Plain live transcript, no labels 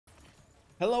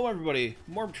Hello everybody,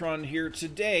 MorbTron here.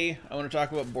 Today, I want to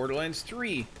talk about Borderlands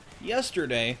 3.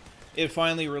 Yesterday, it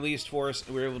finally released for us,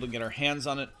 and we were able to get our hands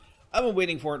on it. I've been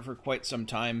waiting for it for quite some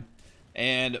time,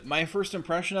 and my first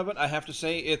impression of it, I have to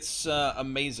say, it's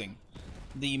amazing.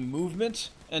 The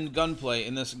movement and gunplay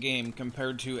in this game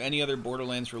compared to any other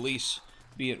Borderlands release,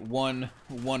 be it 1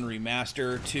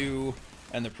 remaster, 2,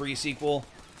 and the pre-sequel,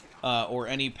 or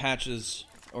any patches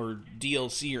or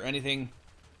DLC or anything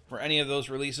for any of those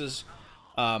releases,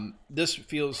 this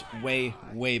feels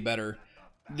way better.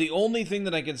 The only thing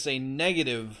that I can say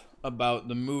negative about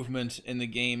the movement in the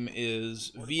game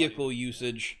is vehicle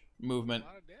usage, movement,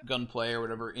 gunplay, or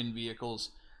whatever in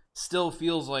vehicles. Still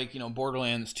feels like,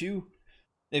 Borderlands 2.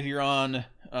 If you're on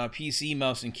PC,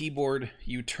 mouse, and keyboard,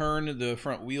 you turn the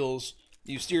front wheels,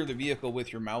 you steer the vehicle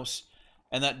with your mouse,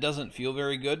 and that doesn't feel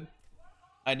very good.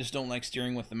 I just don't like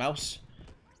steering with the mouse.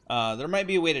 There might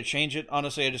be a way to change it.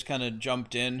 Honestly, I just kind of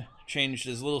jumped in, changed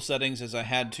as little settings as I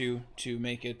had to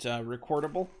make it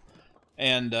recordable,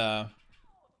 and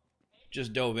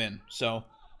just dove in. So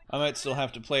I might still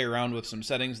have to play around with some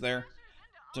settings there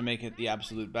to make it the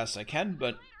absolute best I can,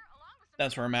 but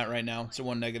that's where I'm at right now. It's the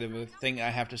one negative thing I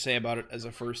have to say about it as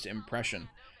a first impression.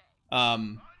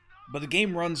 But the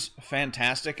game runs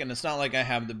fantastic, and it's not like I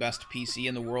have the best PC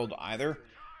in the world either.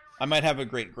 I might have a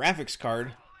great graphics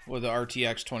card with the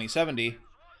RTX 2070,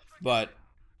 but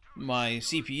my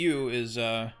CPU is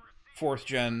 4th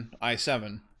gen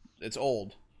i7. It's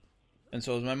old. And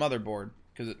so is my motherboard,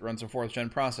 because it runs a 4th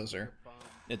gen processor.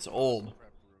 It's old.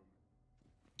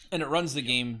 And it runs the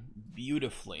game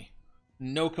beautifully.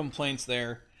 No complaints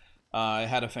there. I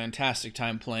had a fantastic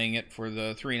time playing it for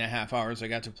the 3.5 hours I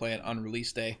got to play it on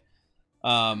release day.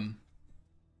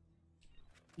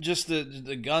 Just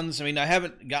the guns, I mean, I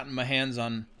haven't gotten my hands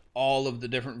on all of the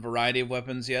different variety of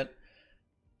weapons yet,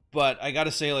 but I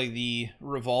gotta say, like, the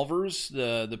revolvers,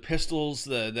 the pistols,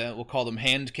 we'll call them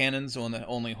hand cannons, the one that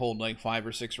only hold like 5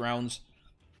 or 6 rounds,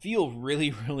 feel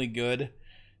really good,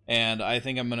 and I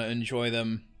think I'm gonna enjoy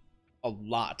them a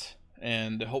lot,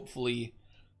 and hopefully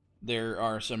there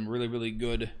are some really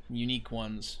good unique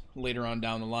ones later on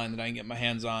down the line that I can get my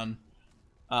hands on.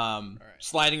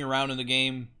 Sliding around in the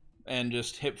game and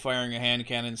just hip firing a hand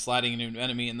cannon, sliding into an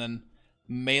enemy, and then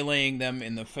meleeing them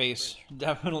in the face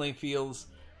definitely feels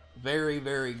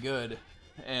very good,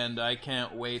 and I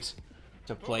can't wait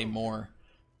to play more.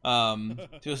 So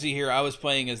you'll see here, I was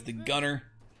playing as the gunner.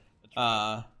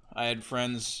 I had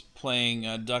friends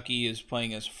playing, Ducky is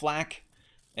playing as Flak,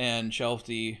 and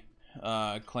Shelfty,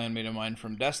 clanmate of mine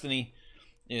from Destiny,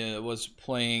 was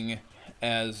playing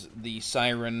as the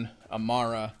Siren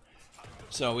Amara.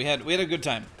 So we had a good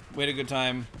time. We had a good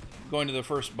time going to the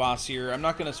first boss here. I'm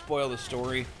not going to spoil the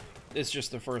story. It's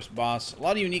just the first boss. A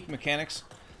lot of unique mechanics.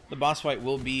 The boss fight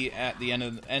will be at the end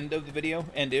of the video,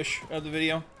 end-ish of the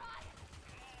video.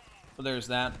 So there's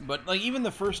that. But like, even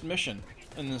the first mission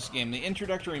in this game, the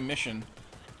introductory mission,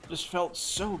 just felt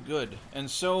so good, and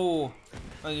so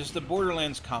just the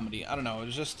Borderlands comedy. I don't know. It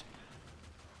was just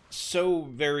so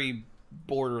very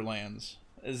Borderlands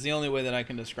is the only way that I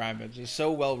can describe it. Just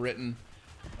so well written,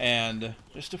 and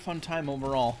just a fun time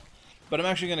overall. But I'm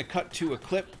actually going to cut to a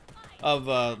clip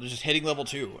of just hitting level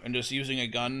 2 and just using a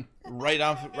gun right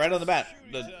on the bat,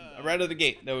 right out of the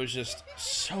gate. That was just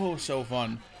so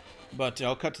fun. But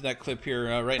I'll cut to that clip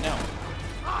here right now.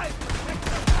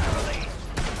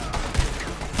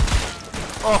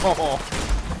 Oh!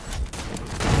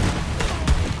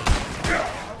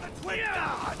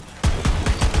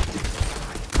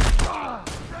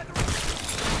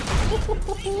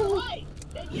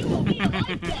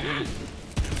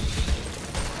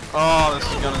 Oh, this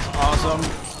gun is awesome.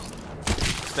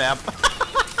 Stab.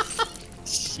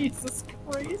 Jesus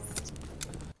Christ.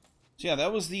 So yeah,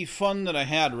 that was the fun that I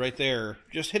had right there.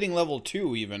 Just hitting level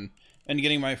 2 even, and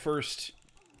getting my first,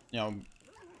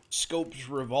 scoped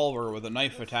revolver with a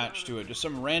knife attached to it. Just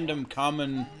some random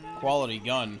common quality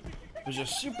gun. It was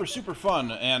just super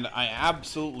fun, and I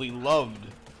absolutely loved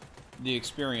the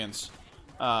experience.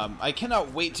 I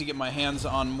cannot wait to get my hands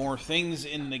on more things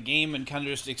in the game and kind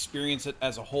of just experience it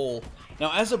as a whole.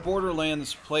 Now, as a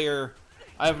Borderlands player,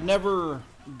 I've never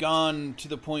gone to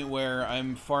the point where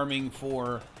I'm farming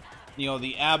for,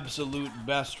 the absolute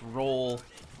best roll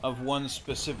of one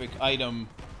specific item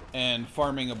and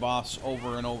farming a boss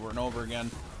over and over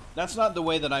again. That's not the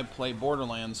way that I play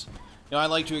Borderlands. I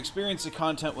like to experience the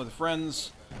content with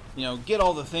friends, get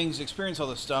all the things, experience all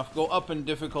the stuff, go up in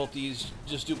difficulties,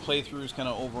 just do playthroughs kind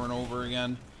of over and over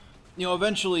again.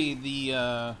 Eventually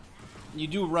you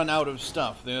do run out of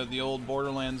stuff. The old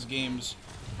Borderlands games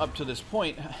up to this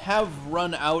point have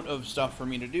run out of stuff for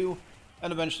me to do,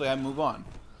 and eventually I move on.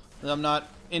 I'm not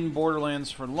in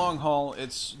Borderlands for the long haul.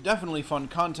 It's definitely fun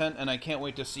content, and I can't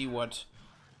wait to see what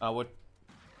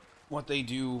they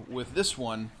do with this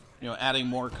one. You know, adding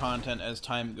more content as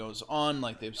time goes on,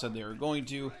 like they've said they were going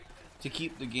to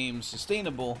keep the game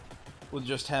sustainable with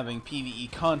just having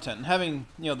PvE content. And having,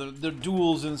 you know, the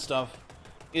duels and stuff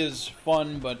is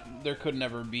fun, but there could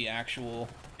never be actual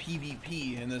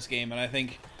PvP in this game, and I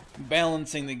think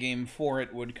balancing the game for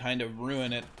it would kind of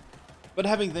ruin it. But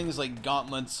having things like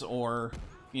gauntlets or,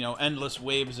 you know, endless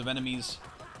waves of enemies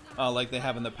like they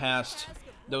have in the past,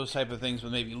 those type of things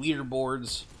with maybe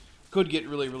leaderboards, could get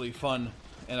really, really fun,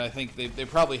 and I think they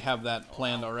probably have that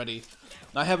planned already.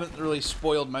 I haven't really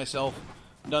spoiled myself,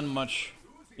 done much,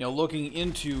 you know, looking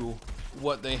into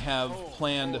what they have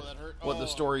planned, what the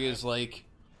story is like.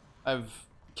 I've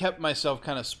kept myself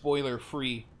kind of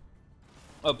spoiler-free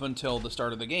up until the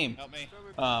start of the game.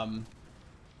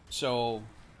 So,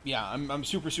 yeah, I'm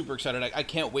super, super excited. I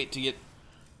can't wait to get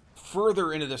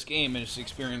further into this game and just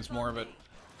experience more of it.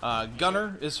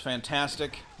 Gunner is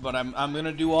fantastic, but I'm going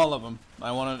to do all of them.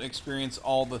 I want to experience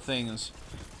all the things.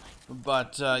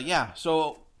 But, yeah,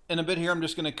 so in a bit here, I'm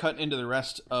just going to cut into the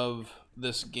rest of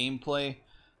this gameplay.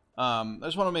 I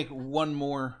just want to make one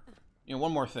more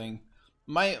thing.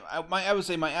 I would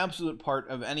say my absolute part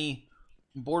of any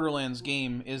Borderlands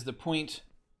game is the point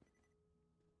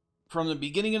from the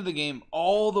beginning of the game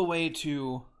all the way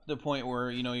to the point where,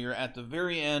 you know, you're at the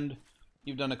very end,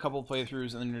 you've done a couple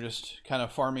playthroughs, and then you're just kind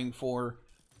of farming for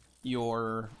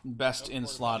your best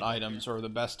in-slot items or the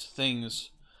best things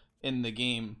in the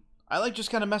game. I like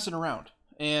just kind of messing around.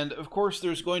 And, of course,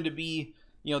 there's going to be,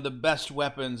 you know, the best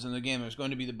weapons in the game. There's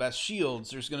going to be the best shields.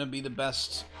 There's going to be the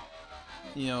best,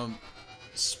 you know,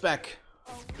 spec.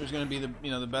 There's going to be the, you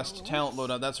know, the best talent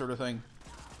loadout, that sort of thing.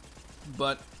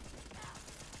 But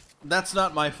that's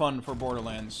not my fun for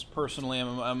Borderlands. Personally,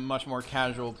 I'm a much more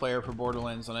casual player for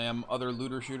Borderlands than I am other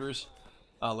looter shooters,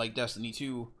 like Destiny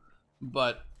 2.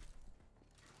 But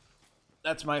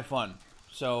that's my fun.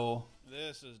 So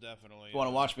this is definitely. If you want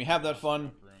to watch me have that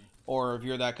fun, or if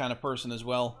you're that kind of person as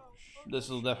well, this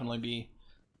will definitely be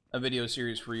a video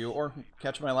series for you. Or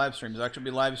catch my live streams. I'll actually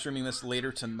be live streaming this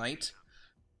later tonight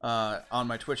on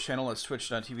my Twitch channel. It's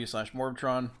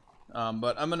twitch.tv/MorbTron.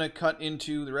 But I'm going to cut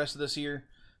into the rest of this here.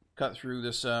 Cut through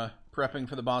this prepping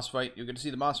for the boss fight. You'll get to see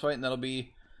the boss fight, and that'll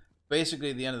be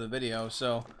basically the end of the video.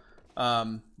 So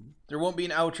there won't be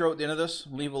an outro at the end of this.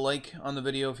 Leave a like on the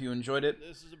video if you enjoyed it.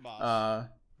 This is a boss.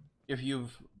 If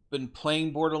you've been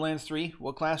playing Borderlands 3,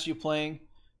 what class are you playing?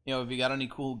 You know, have you got any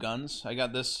cool guns? I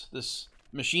got this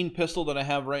machine pistol that I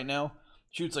have right now.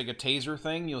 Shoots like a taser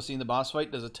thing. You'll see in the boss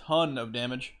fight. Does a ton of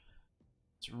damage.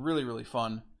 It's really, really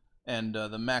fun. And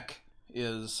the mech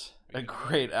is a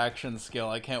great action skill.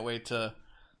 I can't wait to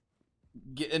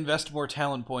invest more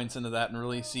talent points into that and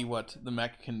really see what the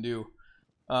mech can do.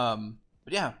 But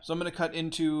yeah, so I'm going to cut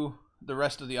into the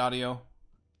rest of the audio,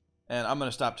 and I'm going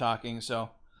to stop talking.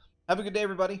 So have a good day,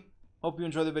 everybody. Hope you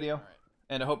enjoy the video,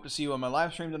 and I hope to see you on my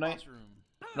live stream tonight,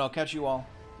 and I'll catch you all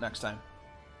next time.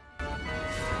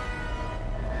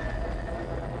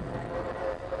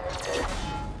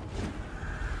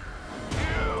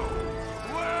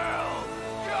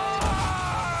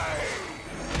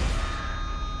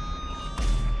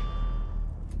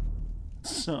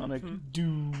 Sonic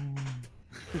Doom.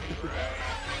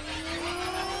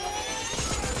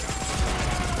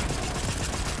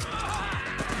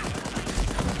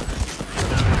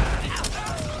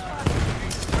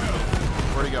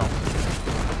 Where'd he go?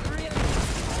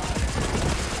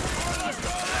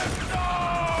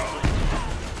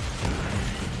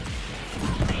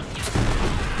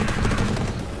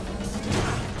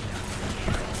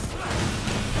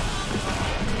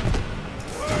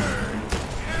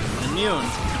 Immune.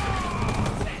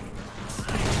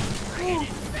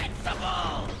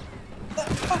 That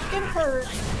fucking hurt.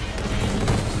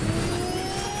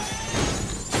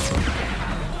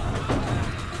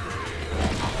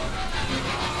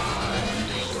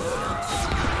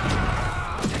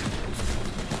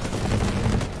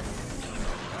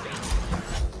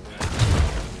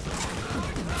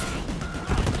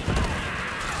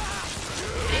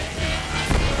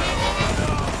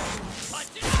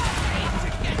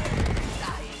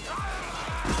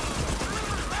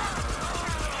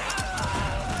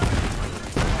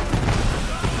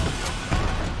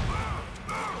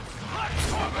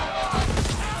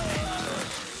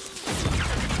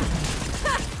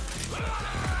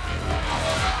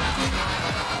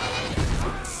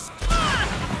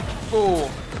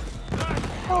 Oh.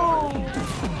 Oh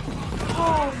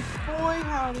boy,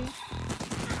 howdy.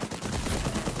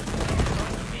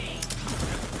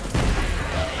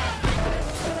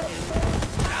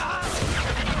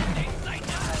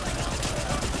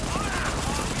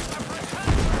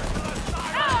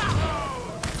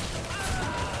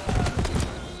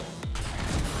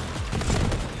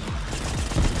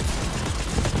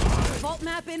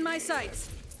 my sights.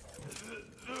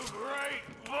 The Great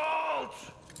Vault!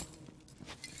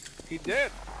 He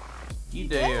did. He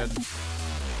did.